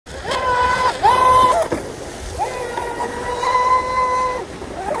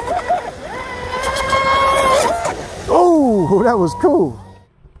Whoa, that was cool.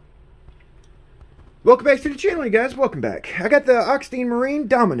 Welcome back to the channel, you guys. Welcome back. I got the Oxidean Marine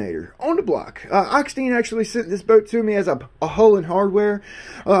Dominator on the block. Oxidean actually sent this boat to me as a hull and hardware.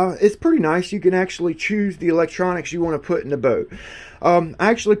 It's pretty nice. You can actually choose the electronics you want to put in the boat. I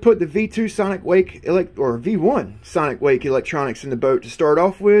actually put the V2 Sonic Wake or V1 Sonic Wake electronics in the boat to start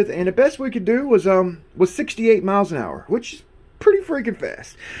off with, and the best we could do was 68 miles an hour, which is pretty freaking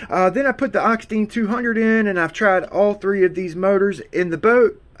fast. Then I put the Oxidean 200 in, and I've tried all three of these motors in the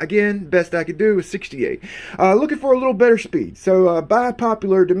boat. Again, best I could do was 68. Looking for a little better speed. So by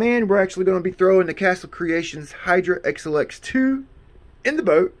popular demand, we're actually going to be throwing the Castle Creations Hydra Xlx2 in the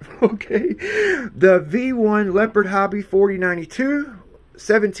boat. Okay. The V1 Leopard Hobby 4092,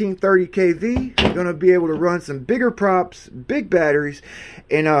 1730 kV. We're going to be able to run some bigger props, big batteries,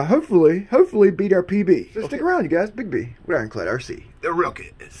 and hopefully beat our PB. So stick around, you guys. Big B with Ironclad RC. The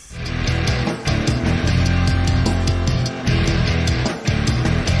Rockets.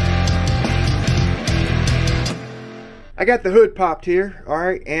 I got the hood popped here,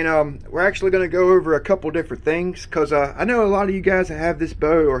 alright, and we're actually going to go over a couple different things, because I know a lot of you guys have this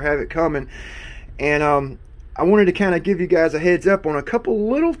boat or have it coming, and I wanted to kind of give you guys a heads up on a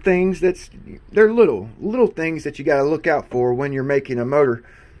couple little things they're little things that you got to look out for when you're making a motor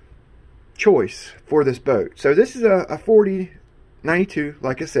choice for this boat. So this is a 4092,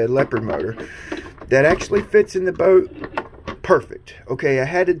 like I said, Leopard motor that actually fits in the boat perfect. Okay, I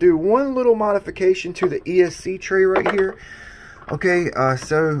had to do one little modification to the ESC tray right here. Okay,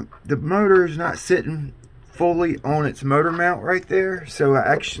 so the motor is not sitting fully on its motor mount right there, so I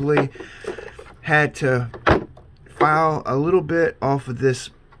actually had to file a little bit off of this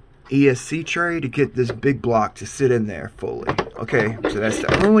ESC tray to get this big block to sit in there fully. Okay, so that's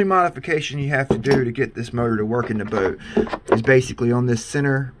the only modification you have to do to get this motor to work in the boat, is basically on this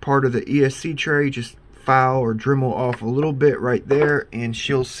center part of the ESC tray, just file or Dremel off a little bit right there, and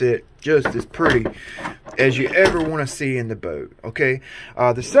she'll sit just as pretty as you ever want to see in the boat. Okay,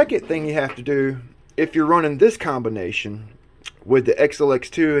 the second thing you have to do if you're running this combination with the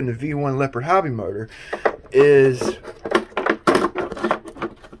Xlx2 and the V1 Leopard Hobby motor is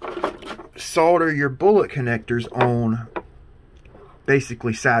solder your bullet connectors on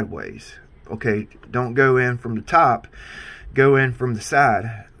basically sideways. Okay, don't go in from the top, go in from the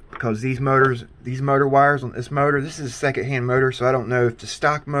side, because these motor wires on this motor, this is a second-hand motor, so I don't know if the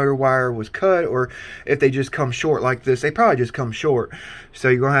stock motor wire was cut or if they just come short like this. They probably just come short, so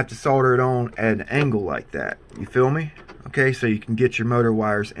you're gonna have to solder it on at an angle like that. You feel me? Okay, so you can get your motor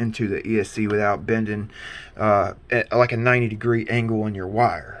wires into the ESC without bending at like a 90-degree angle on your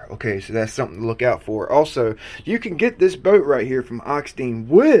wire. Okay, so that's something to look out for. Also, you can get this boat right here from Oxidean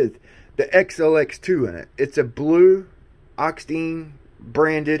with the Xlx2 in it. It's a blue Oxidean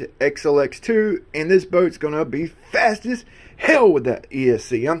branded Xlx2, and this boat's gonna be fast as hell with that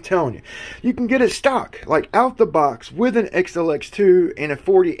ESC. I'm telling you, you can get it stock, like out the box, with an Xlx2 and a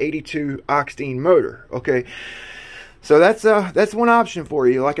 4082 Oxidean motor. Okay, so that's one option for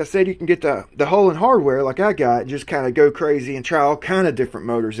you. Like I said, you can get the hull and hardware like I got, and just kind of go crazy and try all kind of different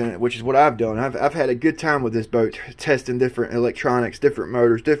motors in it, which is what I've done. I've had a good time with this boat, testing different electronics, different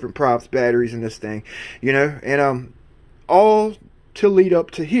motors, different props, batteries in this thing, you know, and all to lead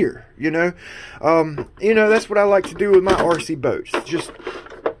up to here, you know. That's what I like to do with my RC boats.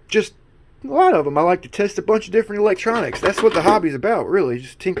 Just a lot of them. I like to test a bunch of different electronics. That's what the hobby's about, really.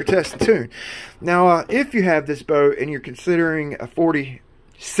 Just tinker, test, and tune. Now, if you have this boat and you're considering a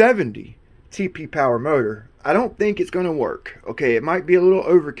 4070 TP power motor, I don't think it's going to work. Okay, it might be a little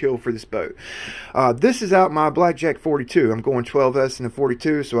overkill for this boat. This is out my Blackjack 42. I'm going 12S and a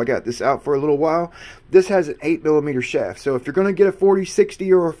 42, so I got this out for a little while. This has an 8mm shaft, so if you're going to get a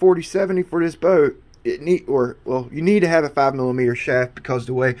 4060 or a 4070 for this boat, you need to have a 5mm shaft, because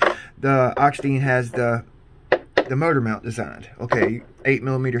the way the Oxidean has the motor mount designed. Okay,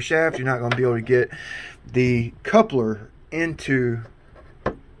 8mm shaft, you're not going to be able to get the coupler into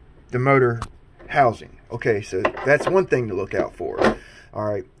the motor housing. Okay, so that's one thing to look out for. All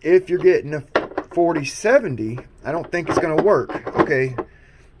right, if you're getting a 4070, I don't think it's going to work. Okay,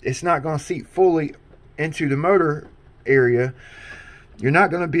 it's not going to seat fully into the motor area. You're not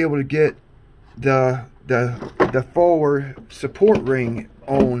going to be able to get the forward support ring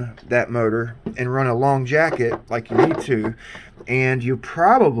on that motor and run a long jacket like you need to, and you'd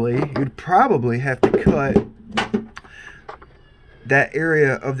probably have to cut that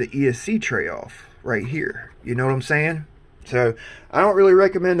area of the ESC tray off right here. You know what I'm saying? So I don't really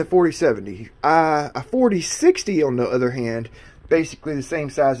recommend a 4070. A 4060 on the other hand, basically the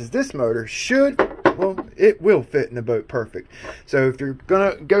same size as this motor, should well, it will fit in the boat perfect. So if you're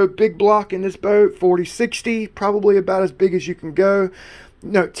gonna go big block in this boat, 4060, probably about as big as you can go.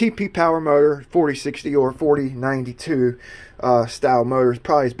 No, TP power motor, 4060 or 4092 style motor is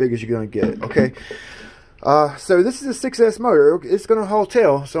probably as big as you're gonna get. Okay. So this is a 6S motor. It's going to haul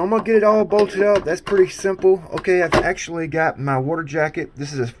tail. So I'm going to get it all bolted up. That's pretty simple. Okay, I've actually got my water jacket.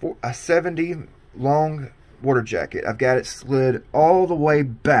 This is a 70 long water jacket. I've got it slid all the way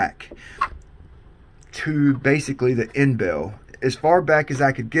back to basically the end bell. As far back as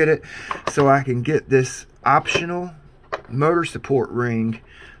I could get it, so I can get this optional motor support ring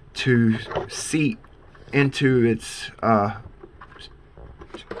to seat into its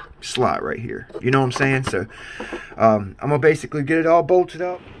slot right here. You know what I'm saying? So I'm gonna basically get it all bolted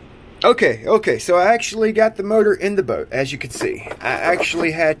up. Okay, so I actually got the motor in the boat. As you can see, I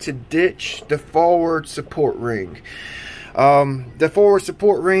actually had to ditch the forward support ring. The forward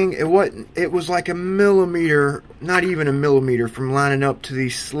support ring, it was like a millimeter, not even a millimeter from lining up to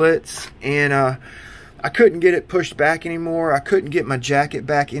these slits, and I couldn't get it pushed back anymore. I couldn't get my jacket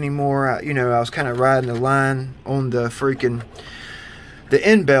back anymore. You know, I was kind of riding the line on the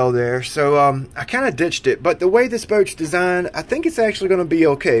end bell there, so I kind of ditched it. But the way this boat's designed, I think it's actually going to be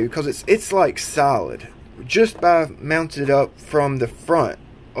okay, because it's like solid just by mounting it up from the front,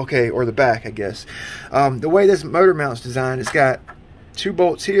 okay, or the back, I guess. The way this motor mount's designed, it's got 2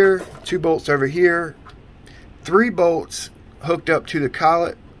 bolts here, 2 bolts over here, 3 bolts hooked up to the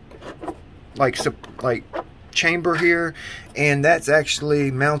collet, like chamber here, and that's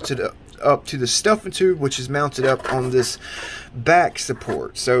actually mounted up to the stuffing tube, which is mounted up on this back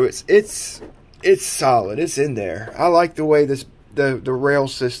support. So it's solid. It's in there. I like the way the rail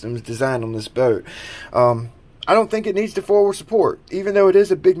system is designed on this boat. I don't think it needs the forward support, even though it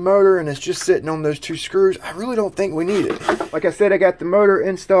is a big motor and it's just sitting on those 2 screws. I really don't think we need it. Like I said, I got the motor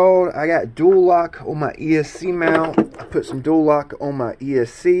installed. I got dual lock on my ESC mount. I put some dual lock on my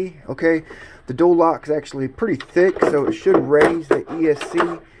ESC. Okay, the dual lock is actually pretty thick, so it should raise the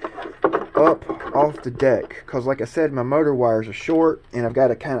ESC up off the deck, because like I said, my motor wires are short and I've got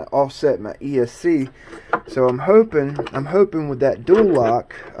to kind of offset my ESC. So I'm hoping with that dual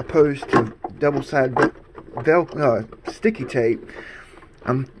lock opposed to double side sticky tape,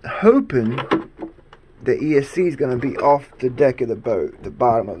 I'm hoping the ESC is going to be off the deck of the boat, the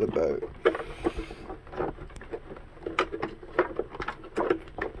bottom of the boat.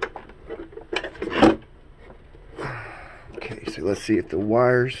 Okay, so let's see if the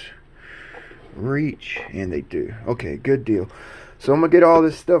wires reach, and they do. Okay, good deal. So I'm gonna get all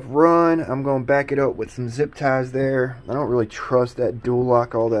this stuff run. I'm gonna back it up with some zip ties there. I don't really trust that dual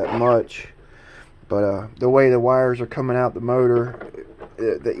lock all that much, but the way the wires are coming out the motor,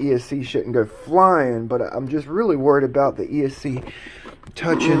 the ESC shouldn't go flying, but I'm just really worried about the ESC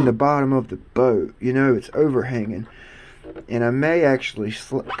touching the bottom of the boat. You know, it's overhanging, and I may actually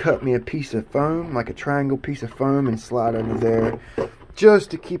cut me a piece of foam, like a triangle piece of foam, and slide under there,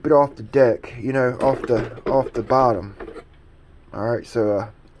 just to keep it off the deck, you know, off the bottom. Alright, so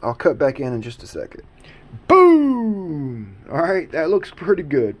I'll cut back in just a second. Boom! Alright, that looks pretty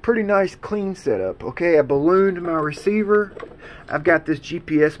good. Pretty nice, clean setup. Okay, I ballooned my receiver. I've got this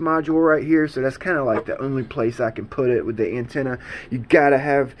GPS module right here, so that's kind of like the only place I can put it with the antenna. You gotta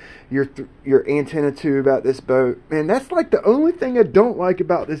have your antenna tube out this boat. Man, that's like the only thing I don't like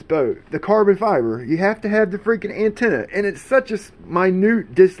about this boat. The carbon fiber. You have to have the freaking antenna, and it's such a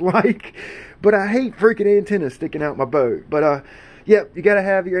minute dislike, but I hate freaking antennas sticking out my boat. But yep, you gotta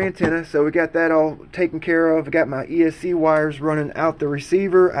have your antenna, so we got that all taken care of. I got my ESC wires running out the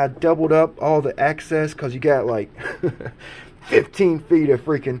receiver. I doubled up all the access, because you got like 15 feet of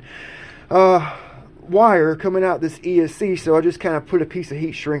freaking wire coming out this ESC, so I just kind of put a piece of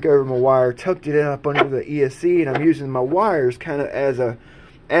heat shrink over my wire, tucked it up under the ESC, and I'm using my wires kind of as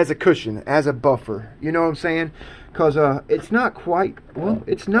a cushion, as a buffer. You know what I'm saying? Because it's not quite, well,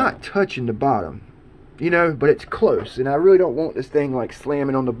 it's not touching the bottom, you know, but it's close, and I really don't want this thing like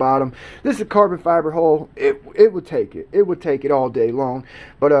slamming on the bottom. This is a carbon fiber hull. It would take it. It would take it all day long.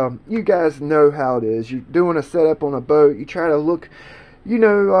 But you guys know how it is. You're doing a setup on a boat. You try to look, you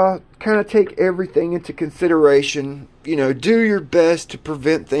know, kind of take everything into consideration. You know, do your best to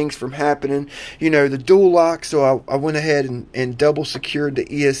prevent things from happening. You know, the dual lock, so I went ahead and double secured the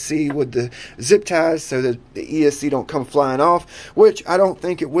ESC with the zip ties so that the ESC don't come flying off, which I don't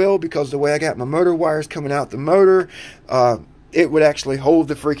think it will, because the way I got my motor wires coming out the motor, it would actually hold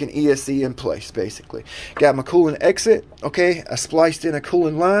the freaking ESC in place, basically. Got my coolant exit, okay, I spliced in a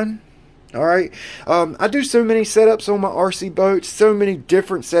coolant line, Alright, I do so many setups on my RC boats, so many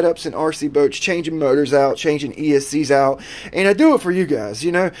different setups in RC boats, changing motors out, changing ESCs out, and I do it for you guys,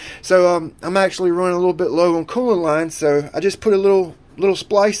 you know. So I'm actually running a little bit low on coolant lines, so I just put a little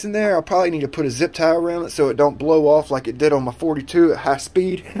splice in there. I'll probably need to put a zip tie around it so it don't blow off like it did on my 42 at high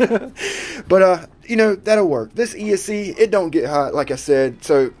speed. But you know, that'll work. This ESC, it don't get hot, like I said,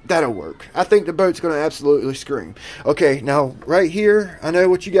 so that'll work. I think the boat's going to absolutely scream. Okay, now right here, I know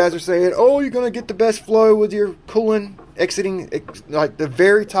what you guys are saying. Oh, you're going to get the best flow with your coolant exiting like the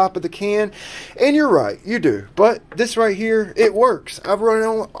very top of the can, and you're right, you do. But this right here, it works. I've run it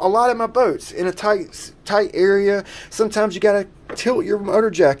on a lot of my boats in a tight area. Sometimes you got to tilt your water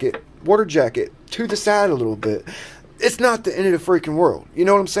jacket to the side a little bit. It's not the end of the freaking world. You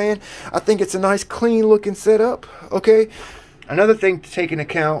know what I'm saying? I think it's a nice, clean looking setup. Okay. Another thing to take into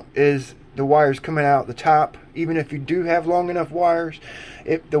account is the wires coming out the top. Even if you do have long enough wires,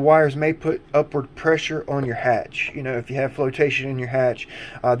 the wires may put upward pressure on your hatch. You know, if you have flotation in your hatch,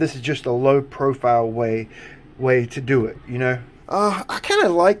 this is just a low profile way to do it. You know, I kind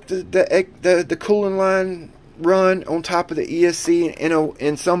of like the cooling line run on top of the ESC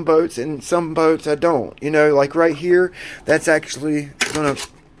in some boats, and in some boats I don't. You know, like right here, that's actually gonna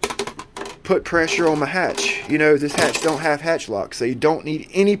put pressure on my hatch. You know, this hatch don't have hatch lock, so you don't need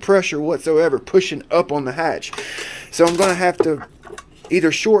any pressure whatsoever pushing up on the hatch. So I'm gonna have to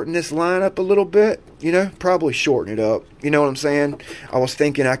either shorten this line up a little bit, you know, probably shorten it up. You know what I'm saying? I was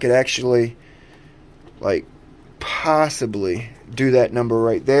thinking I could actually like possibly do that number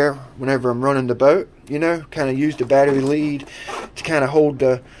right there whenever I'm running the boat, you know, kind of use the battery lead to kind of hold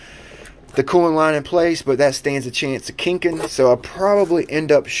the cooling line in place, but that stands a chance of kinking, so I'll probably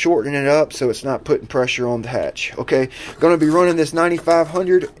end up shortening it up so it's not putting pressure on the hatch. Okay, going to be running this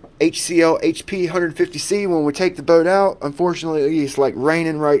 9500 HCL-HP 150C when we take the boat out. Unfortunately, it's like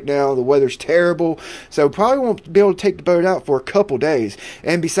raining right now. The weather's terrible, so probably won't be able to take the boat out for a couple days.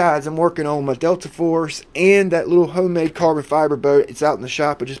 And besides, I'm working on my Delta Force and that little homemade carbon fiber boat. It's out in the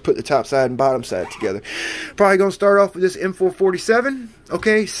shop. I just put the top side and bottom side together. Probably going to start off with this M447.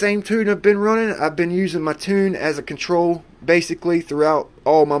 Okay, same tune I've been running. I've been using my tune as a control basically throughout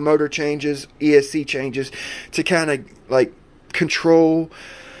all my motor changes, ESC changes, to kind of like control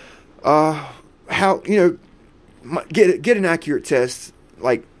how, you know, get an accurate test,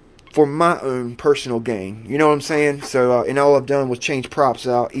 like for my own personal gain. You know what I'm saying? So and all I've done was change props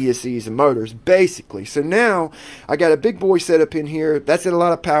out, ESCs and motors basically. So now I got a big boy setup in here that's at a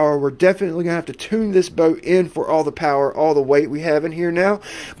lot of power. We're definitely gonna have to tune this boat in for all the power, all the weight we have in here now,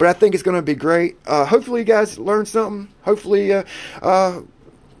 but I think it's gonna be great. Hopefully you guys learned something. Hopefully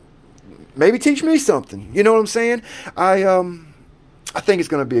maybe teach me something. You know what I'm saying? I think it's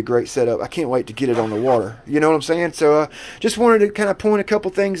going to be a great setup. I can't wait to get it on the water. You know what I'm saying? So just wanted to kind of point a couple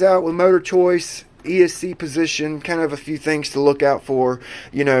things out with motor choice, ESC position, kind of a few things to look out for,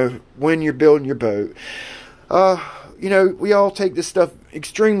 you know, when you're building your boat. You know, we all take this stuff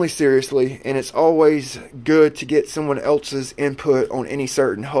extremely seriously, and it's always good to get someone else's input on any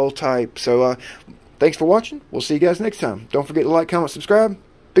certain hull type. So thanks for watching. We'll see you guys next time. Don't forget to like, comment, subscribe.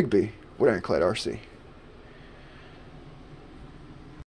 Big B with Ironclad RC.